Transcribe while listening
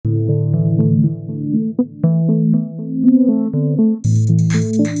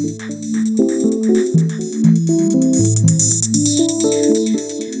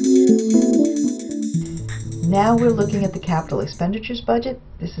capital expenditures budget.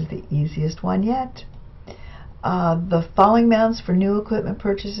 This is the easiest one yet. The following amounts for new equipment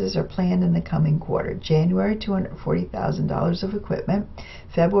purchases are planned in the coming quarter. January, $240,000 of equipment,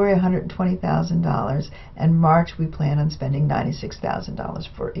 February, $120,000, and March we plan on spending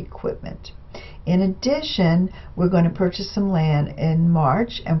 $96,000 for equipment. In addition, we're going to purchase some land in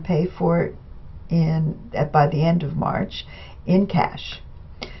March and pay for it by the end of March in cash.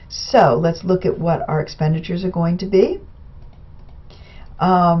 So let's look at what our expenditures are going to be.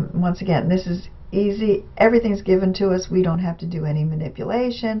 Once again, this is easy. Everything's given to us. We don't have to do any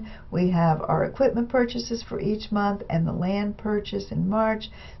manipulation. We have our equipment purchases for each month and the land purchase in March.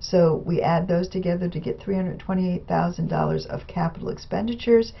 So we add those together to get $328,000 of capital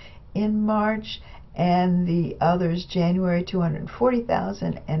expenditures in March, and the others, January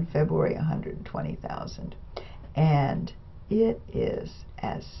 $240,000 and February $120,000. And it is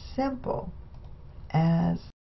as simple as